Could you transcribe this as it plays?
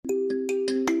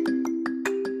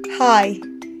Hi,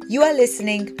 you are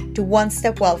listening to One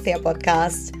Step Wealthier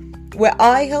podcast, where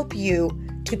I help you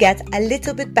to get a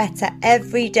little bit better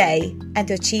every day and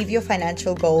to achieve your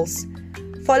financial goals.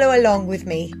 Follow along with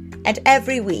me, and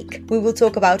every week we will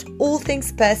talk about all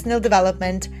things personal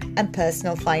development and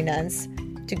personal finance.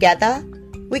 Together,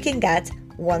 we can get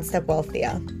one step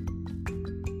wealthier.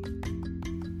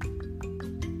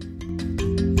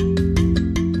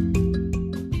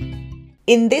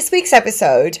 In this week's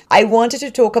episode, I wanted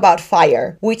to talk about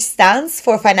FIRE, which stands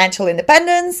for Financial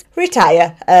Independence,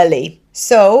 Retire Early.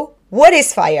 So, what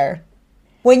is FIRE?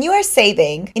 When you are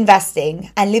saving,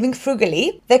 investing, and living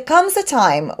frugally, there comes a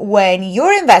time when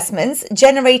your investments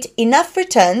generate enough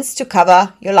returns to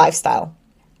cover your lifestyle.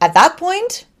 At that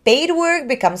point, paid work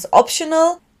becomes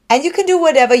optional and you can do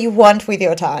whatever you want with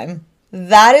your time.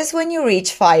 That is when you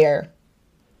reach FIRE.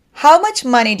 How much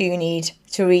money do you need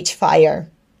to reach FIRE?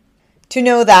 To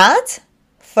know that,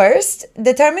 first,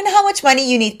 determine how much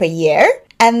money you need per year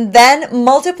and then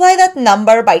multiply that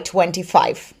number by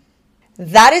 25.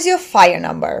 That is your FIRE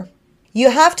number. You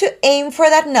have to aim for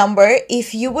that number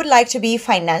if you would like to be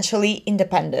financially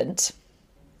independent.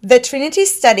 The Trinity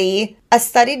study, a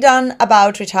study done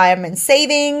about retirement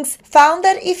savings, found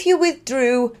that if you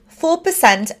withdrew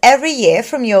 4% every year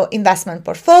from your investment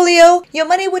portfolio, your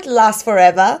money would last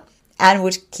forever and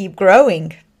would keep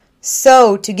growing.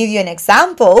 So, to give you an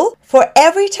example, for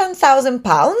every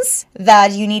 £10,000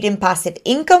 that you need in passive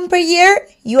income per year,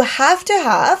 you have to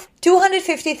have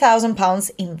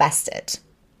 £250,000 invested.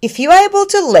 If you are able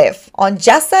to live on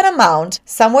just that amount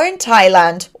somewhere in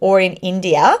Thailand or in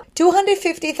India,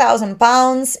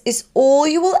 £250,000 is all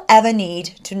you will ever need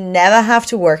to never have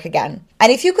to work again.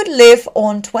 And if you could live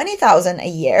on £20,000 a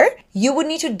year, you would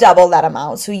need to double that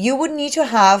amount. So you would need to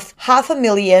have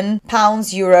 £500,000,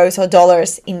 euros or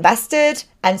dollars invested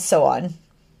and so on.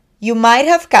 You might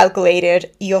have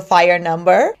calculated your FIRE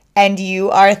number and you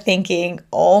are thinking,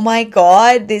 oh my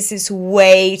God, this is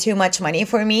way too much money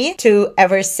for me to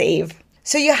ever save.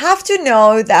 So you have to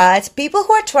know that people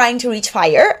who are trying to reach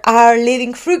FIRE are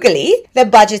living frugally, they're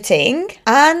budgeting,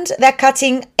 and they're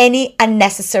cutting any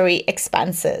unnecessary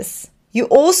expenses. You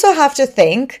also have to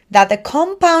think that the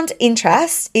compound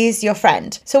interest is your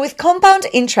friend. So with compound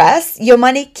interest, your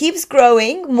money keeps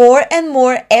growing more and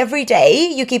more every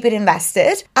day. You keep it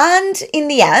invested. And in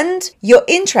the end, your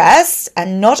interest,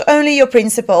 and not only your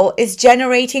principal, is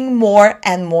generating more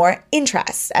and more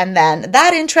interest. And then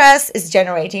that interest is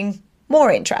generating more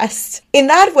interest. In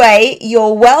that way,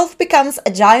 your wealth becomes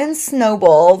a giant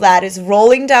snowball that is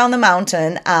rolling down the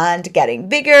mountain and getting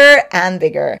bigger and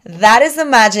bigger. That is the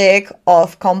magic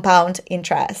of compound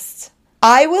interest.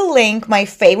 I will link my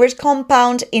favorite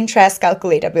compound interest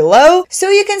calculator below so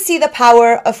you can see the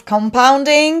power of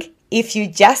compounding if you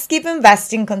just keep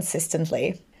investing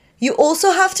consistently. You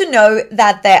also have to know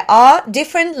that there are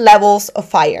different levels of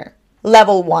FIRE.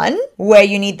 Level 1, where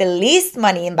you need the least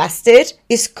money invested,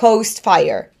 is Coast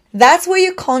FIRE. That's where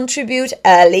you contribute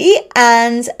early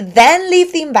and then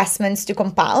leave the investments to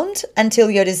compound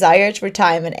until your desired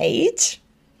retirement age.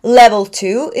 Level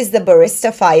 2 is the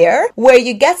Barista FIRE, where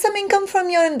you get some income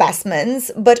from your investments,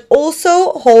 but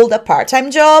also hold a part-time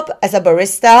job as a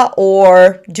barista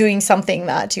or doing something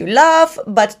that you love,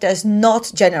 but does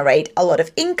not generate a lot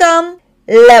of income.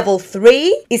 Level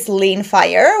 3 is Lean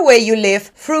FIRE, where you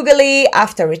live frugally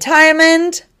after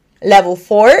retirement. Level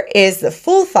 4 is the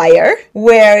Full FIRE,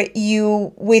 where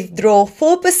you withdraw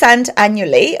 4%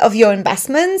 annually of your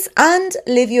investments and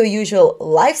live your usual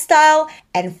lifestyle.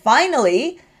 And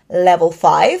finally, Level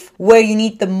 5, where you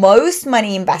need the most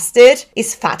money invested,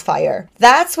 is Fat FIRE.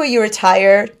 That's where you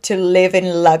retire to live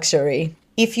in luxury.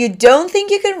 If you don't think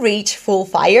you can reach Full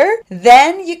FIRE,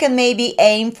 then you can maybe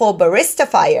aim for Barista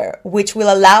FIRE, which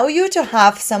will allow you to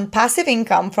have some passive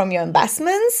income from your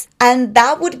investments, and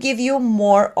that would give you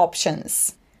more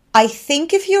options. I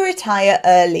think if you retire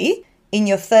early, in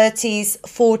your 30s,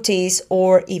 40s,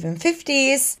 or even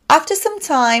 50s, after some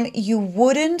time, you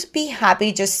wouldn't be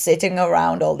happy just sitting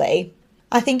around all day.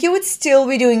 I think you would still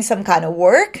be doing some kind of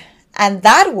work, and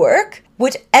that work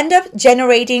would end up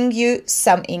generating you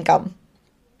some income.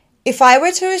 If I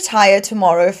were to retire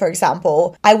tomorrow, for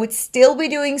example, I would still be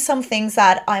doing some things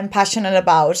that I'm passionate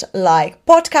about, like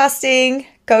podcasting,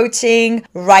 coaching,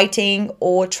 writing,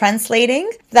 or translating,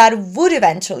 that would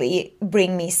eventually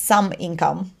bring me some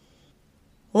income.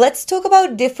 Let's talk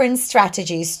about different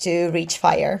strategies to reach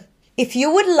FIRE. If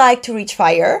you would like to reach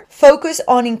FIRE, focus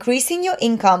on increasing your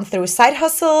income through side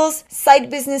hustles,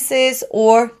 side businesses,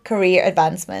 or career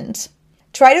advancement.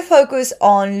 Try to focus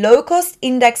on low-cost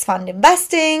index fund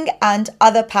investing and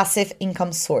other passive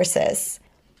income sources.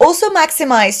 Also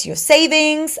maximize your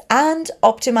savings and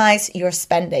optimize your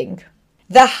spending.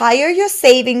 The higher your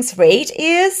savings rate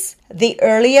is, the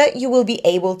earlier you will be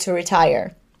able to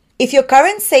retire. If your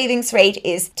current savings rate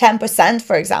is 10%,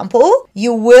 for example,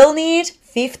 you will need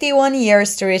 51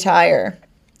 years to retire.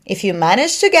 If you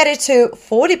manage to get it to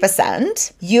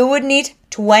 40%, you would need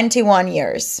 21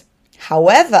 years.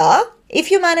 However, if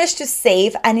you manage to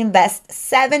save and invest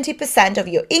 70% of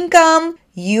your income,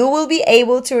 you will be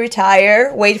able to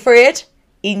retire, wait for it,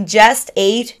 in just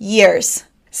 8 years.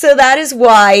 So that is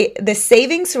why the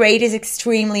savings rate is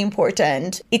extremely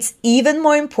important. It's even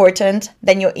more important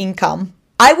than your income.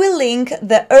 I will link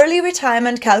the early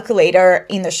retirement calculator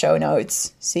in the show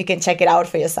notes, so you can check it out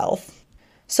for yourself.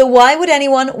 So why would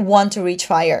anyone want to reach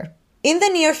FIRE? In the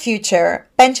near future,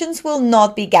 pensions will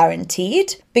not be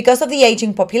guaranteed because of the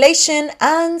aging population,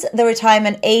 and the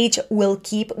retirement age will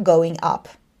keep going up.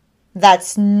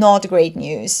 That's not great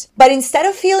news. But instead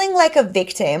of feeling like a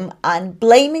victim and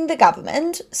blaming the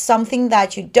government, something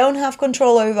that you don't have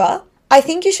control over, I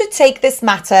think you should take this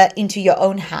matter into your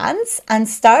own hands and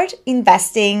start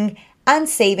investing and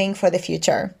saving for the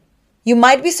future. You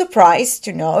might be surprised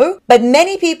to know, but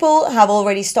many people have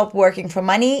already stopped working for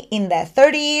money in their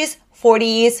 30s,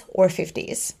 40s, or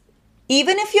 50s.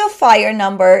 Even if your FIRE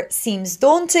number seems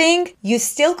daunting, you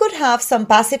still could have some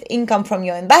passive income from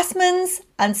your investments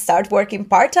and start working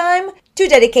part-time to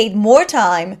dedicate more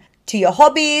time to your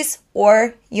hobbies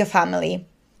or your family.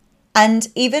 And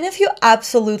even if you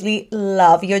absolutely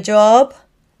love your job,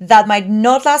 that might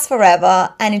not last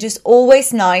forever, and it is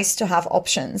always nice to have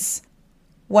options.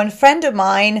 One friend of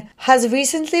mine has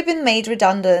recently been made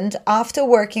redundant after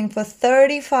working for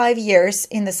 35 years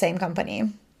in the same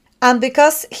company. And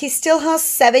because he still has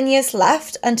 7 years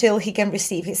left until he can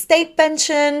receive his state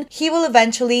pension, he will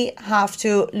eventually have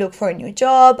to look for a new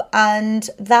job, and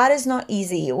that is not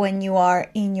easy when you are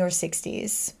in your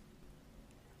 60s.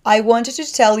 I wanted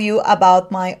to tell you about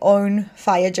my own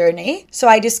FIRE journey. So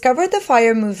I discovered the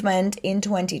FIRE movement in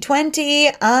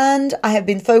 2020, and I have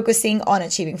been focusing on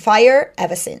achieving FIRE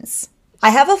ever since.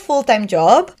 I have a full-time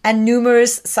job and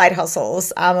numerous side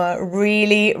hustles. I'm a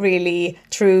really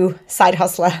true side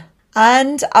hustler.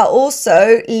 And I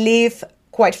also live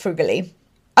quite frugally.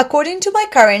 According to my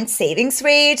current savings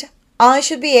rate, I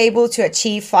should be able to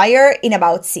achieve FIRE in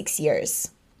about 6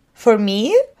 years. For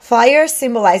me, FIRE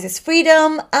symbolizes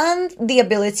freedom and the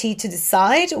ability to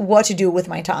decide what to do with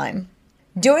my time.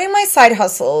 During my side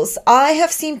hustles, I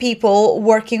have seen people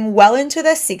working well into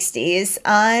their 60s,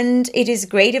 and it is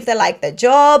great if they like their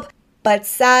job, but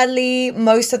sadly,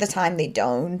 most of the time they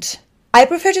don't. I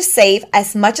prefer to save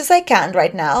as much as I can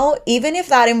right now, even if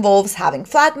that involves having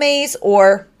flatmates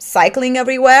or cycling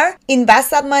everywhere, invest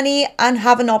that money and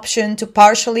have an option to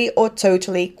partially or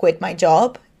totally quit my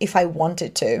job if I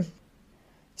wanted to.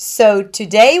 So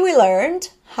today we learned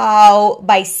how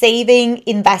by saving,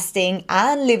 investing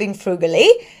and living frugally,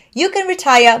 you can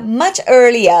retire much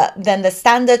earlier than the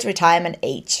standard retirement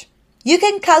age. You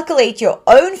can calculate your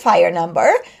own FIRE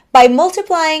number by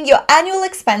multiplying your annual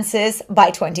expenses by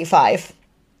 25.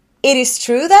 It is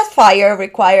true that FIRE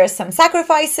requires some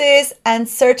sacrifices, and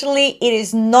certainly it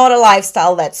is not a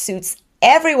lifestyle that suits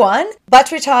everyone,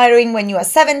 but retiring when you are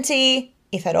 70,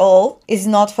 if at all, is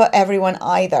not for everyone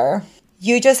either.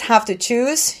 You just have to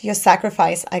choose your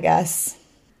sacrifice, I guess.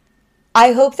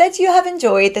 I hope that you have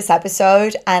enjoyed this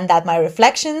episode and that my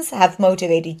reflections have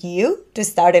motivated you to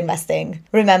start investing.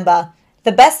 Remember,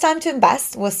 the best time to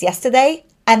invest was yesterday,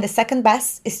 and the second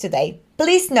best is today.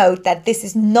 Please note that this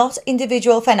is not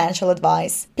individual financial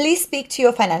advice. Please speak to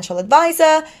your financial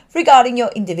advisor regarding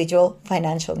your individual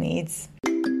financial needs.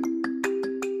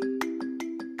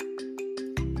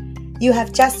 You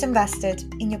have just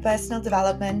invested in your personal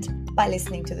development by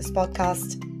listening to this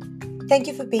podcast. Thank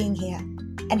you for being here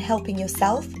and helping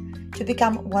yourself to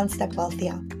become one step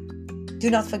wealthier.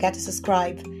 Do not forget to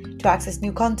subscribe to access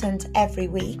new content every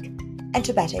week and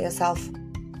to better yourself.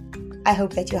 I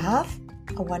hope that you have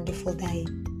a wonderful day.